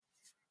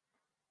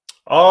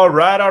All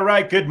right. All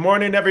right. Good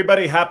morning,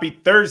 everybody. Happy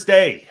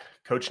Thursday.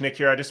 Coach Nick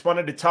here. I just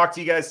wanted to talk to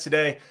you guys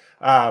today.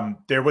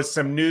 There was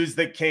some news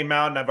that came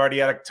out, and I've already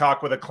had a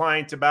talk with a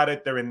client about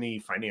it. They're in the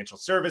financial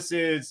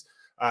services.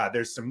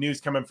 There's some news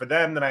coming for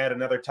them. Then I had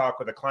another talk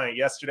with a client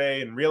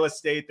yesterday in real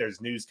estate.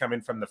 There's news coming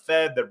from the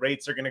Fed that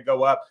rates are going to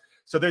go up.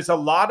 So there's a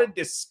lot of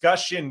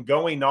discussion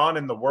going on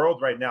in the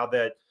world right now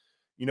that,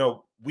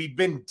 we've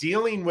been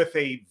dealing with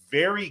a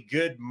very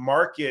good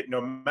market, no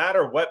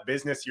matter what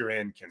business you're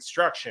in,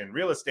 construction,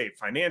 real estate,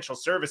 financial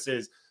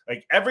services,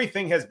 like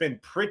everything has been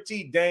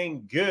pretty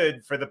dang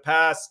good for the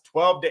past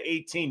 12 to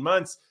 18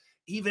 months,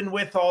 even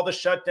with all the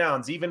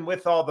shutdowns, even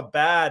with all the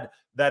bad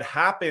that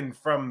happened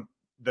from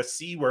the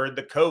C word,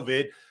 the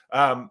COVID.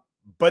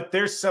 But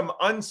there's some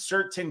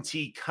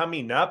uncertainty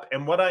coming up.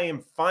 And what I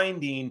am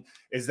finding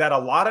is that a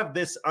lot of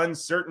this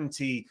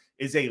uncertainty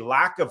is a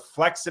lack of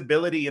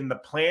flexibility in the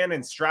plan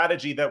and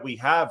strategy that we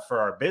have for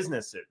our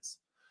businesses.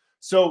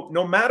 So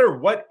no matter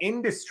what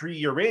industry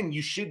you're in,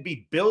 you should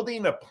be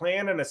building a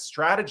plan and a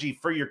strategy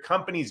for your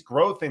company's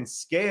growth and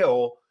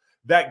scale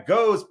that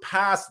goes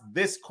past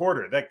this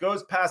quarter, that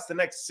goes past the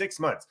next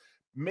 6 months,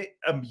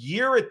 a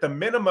year at the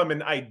minimum.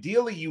 And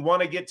ideally, you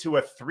want to get to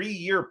a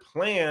 3-year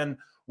plan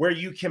where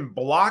you can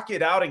block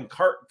it out and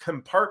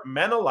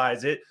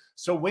compartmentalize it.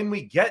 So when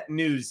we get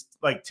news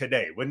like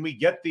today, when we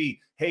get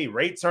hey,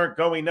 rates aren't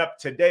going up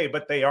today,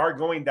 but they are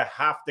going to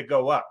have to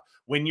go up.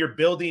 When you're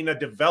building a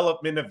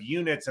development of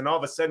units and all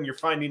of a sudden you're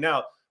finding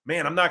out,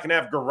 man, I'm not going to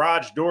have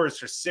garage doors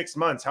for 6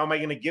 months. How am I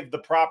going to give the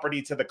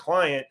property to the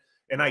client?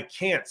 And I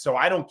can't. So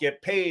I don't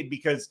get paid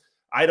because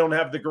I don't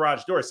have the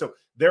garage door. So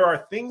there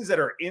are things that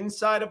are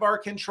inside of our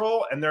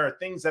control and there are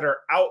things that are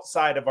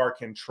outside of our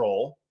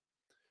control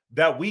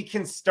that we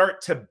can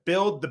start to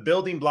build the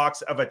building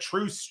blocks of a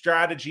true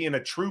strategy and a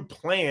true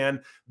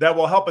plan that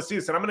will help us do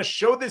this. And I'm going to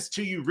show this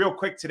to you real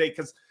quick today,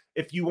 because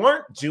if you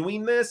aren't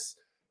doing this,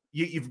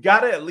 you've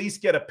got to at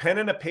least get a pen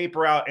and a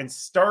paper out and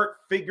start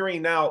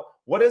figuring out,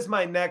 what does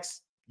my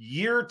next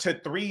year to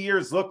 3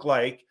 years look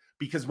like?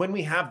 Because when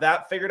we have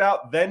that figured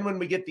out, then when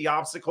we get the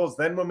obstacles,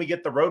 then when we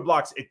get the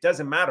roadblocks, it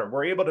doesn't matter.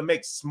 We're able to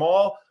make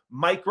small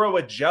micro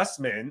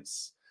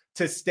adjustments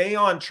to stay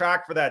on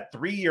track for that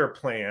 3-year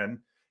plan,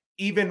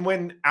 even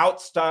when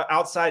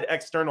outside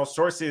external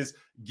sources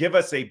give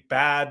us a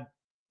bad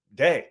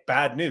day,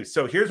 bad news.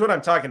 So here's what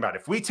I'm talking about.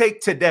 If we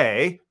take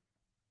today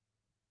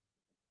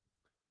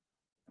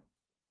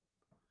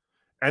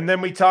and then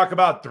we talk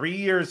about 3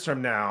 years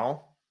from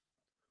now,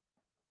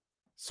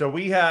 so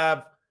we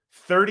have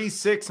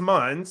 36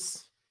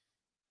 months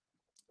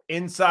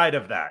inside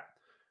of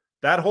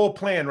that whole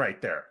plan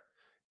right there.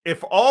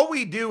 If all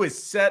we do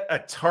is set a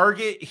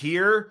target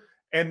here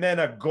and then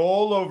a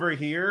goal over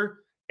here,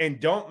 and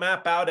don't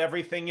map out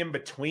everything in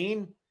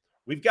between,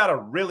 we've got a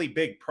really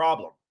big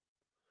problem.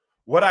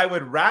 What I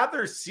would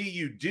rather see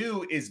you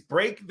do is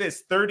break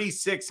this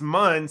 36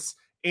 months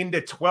into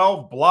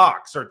 12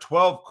 blocks or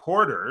 12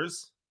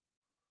 quarters.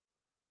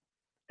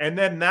 And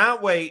then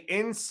that way,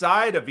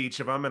 inside of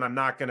each of them, and I'm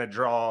not going to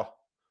draw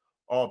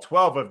all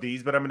 12 of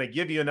these, but I'm going to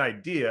give you an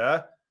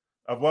idea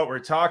of what we're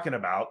talking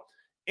about.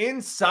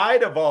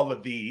 Inside of all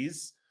of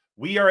these,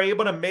 we are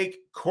able to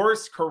make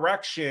course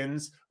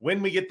corrections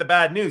when we get the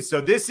bad news.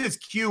 So this is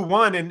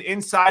Q1, and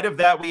inside of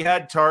that, we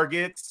had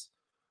targets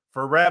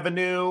for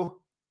revenue,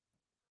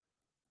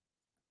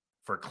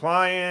 for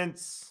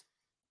clients,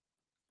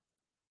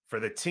 for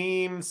the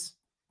teams.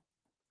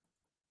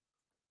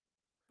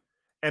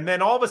 And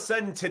then all of a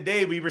sudden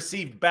today, we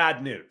received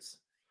bad news.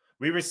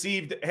 We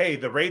received, hey,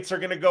 the rates are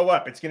going to go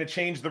up. It's going to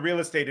change the real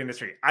estate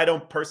industry. I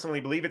don't personally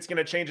believe it's going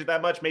to change it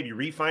that much. Maybe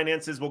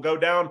refinances will go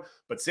down,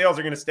 but sales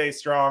are going to stay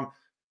strong.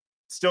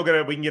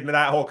 We can get into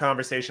that whole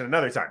conversation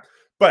another time.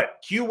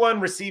 But Q1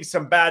 received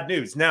some bad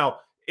news. Now,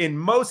 in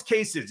most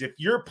cases, if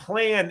your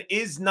plan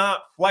is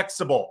not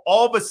flexible,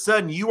 all of a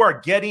sudden you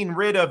are getting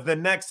rid of the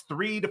next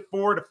 3 to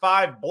 4 to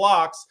 5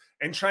 blocks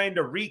and trying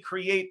to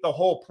recreate the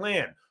whole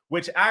plan,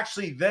 which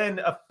actually then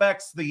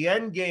affects the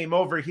end game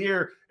over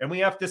here. And we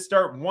have to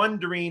start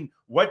wondering,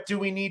 what do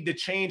we need to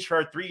change for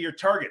our 3-year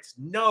targets?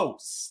 No,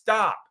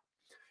 stop.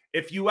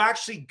 If you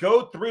actually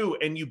go through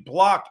and you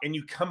block and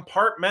you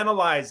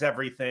compartmentalize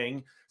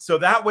everything, so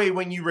that way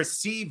when you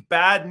receive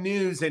bad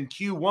news in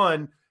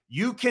Q1,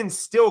 you can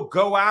still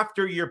go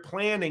after your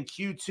plan in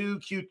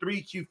Q2,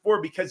 Q3,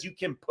 Q4, because you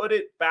can put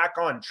it back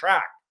on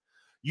track.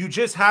 You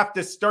just have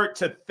to start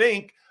to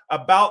think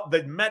about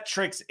the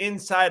metrics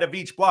inside of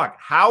each block.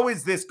 How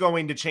is this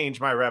going to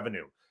change my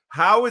revenue?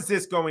 How is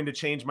this going to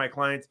change my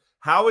clients?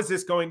 How is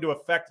this going to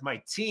affect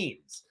my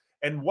teams?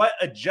 And what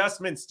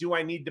adjustments do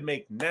I need to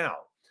make now?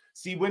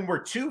 See, when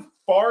we're too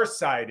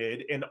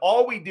far-sighted and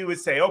all we do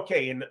is say,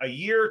 okay, in a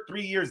year,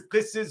 3 years,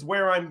 this is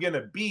where I'm going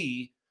to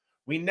be,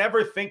 we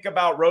never think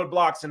about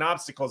roadblocks and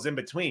obstacles in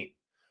between.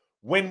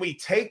 When we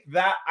take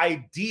that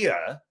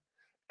idea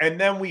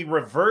and then we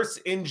reverse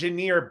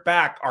engineer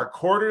back our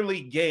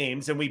quarterly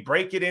games and we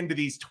break it into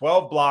these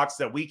 12 blocks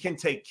that we can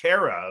take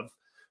care of,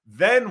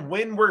 then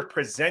when we're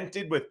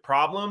presented with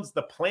problems,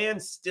 the plan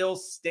still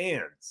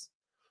stands.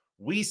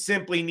 We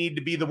simply need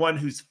to be the one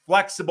who's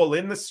flexible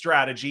in the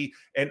strategy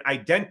and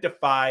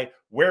identify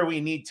where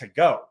we need to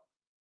go.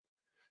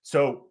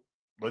 So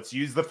let's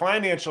use the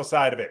financial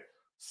side of it.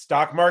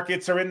 Stock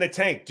markets are in the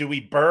tank. Do we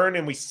burn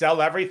and we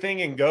sell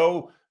everything and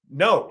go?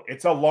 No,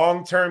 it's a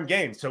long-term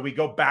game. So we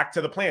go back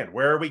to the plan.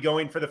 Where are we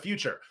going for the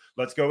future?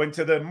 Let's go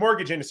into the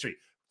mortgage industry.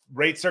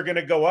 Rates are going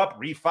to go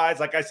up. Refis,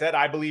 like I said,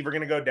 I believe are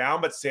going to go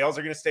down, but sales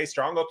are going to stay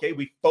strong. Okay,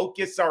 we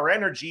focus our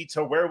energy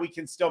to where we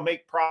can still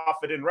make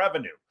profit and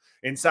revenue.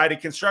 Inside of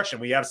construction,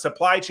 we have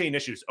supply chain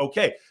issues.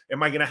 Okay,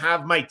 am I going to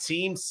have my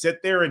team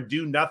sit there and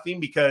do nothing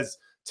because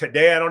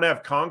today I don't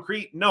have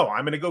concrete? No,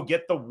 I'm going to go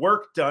get the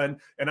work done,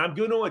 and I'm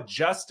going to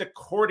adjust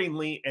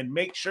accordingly and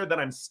make sure that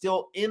I'm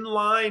still in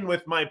line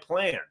with my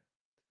plan.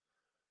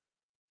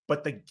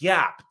 But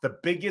the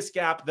biggest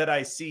gap that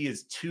I see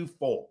is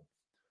twofold.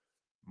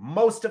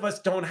 Most of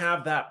us don't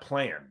have that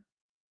plan.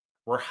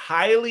 We're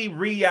highly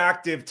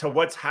reactive to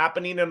what's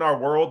happening in our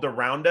world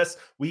around us.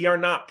 We are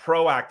not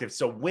proactive.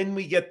 So when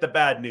we get the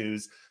bad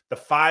news, the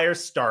fire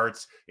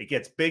starts, it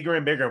gets bigger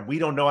and bigger, and we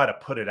don't know how to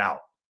put it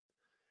out.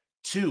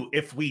 Two,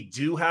 if we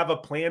do have a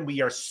plan,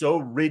 we are so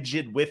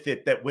rigid with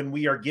it that when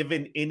we are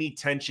given any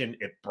tension,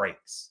 it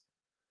breaks.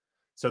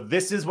 So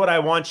this is what I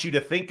want you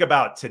to think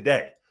about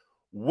today.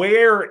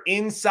 Where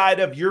inside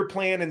of your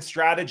plan and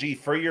strategy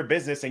for your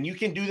business, and you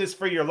can do this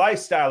for your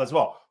lifestyle as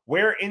well,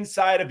 where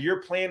inside of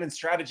your plan and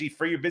strategy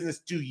for your business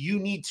do you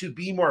need to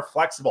be more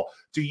flexible?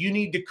 Do you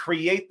need to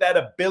create that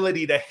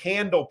ability to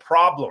handle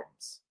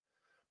problems?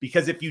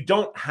 Because if you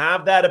don't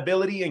have that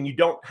ability and you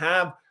don't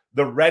have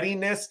the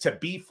readiness to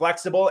be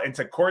flexible and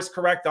to course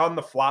correct on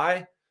the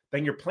fly,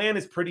 then your plan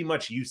is pretty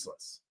much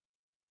useless.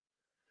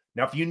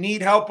 Now, if you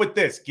need help with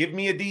this, give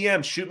me a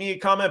DM, shoot me a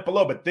comment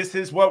below. But this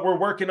is what we're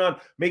working on,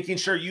 making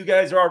sure you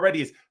guys are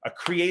already is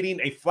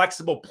creating a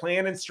flexible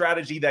plan and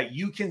strategy that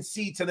you can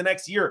see to the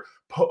next year,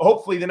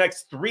 hopefully the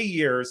next 3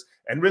 years,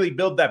 and really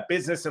build that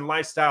business and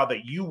lifestyle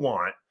that you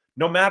want,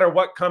 no matter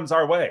what comes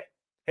our way.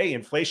 Hey,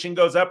 inflation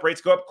goes up,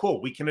 rates go up,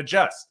 cool, we can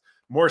adjust.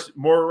 More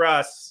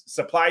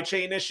supply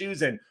chain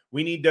issues, and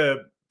we need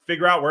to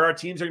figure out where our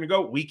teams are going to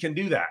go. We can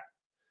do that.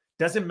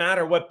 Doesn't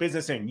matter what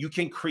business you're in. You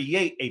can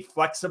create a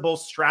flexible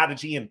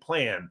strategy and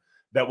plan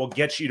that will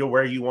get you to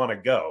where you want to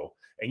go.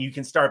 And you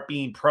can start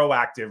being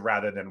proactive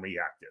rather than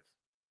reactive.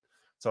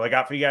 So I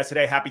got for you guys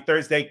today. Happy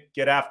Thursday.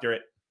 Get after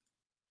it.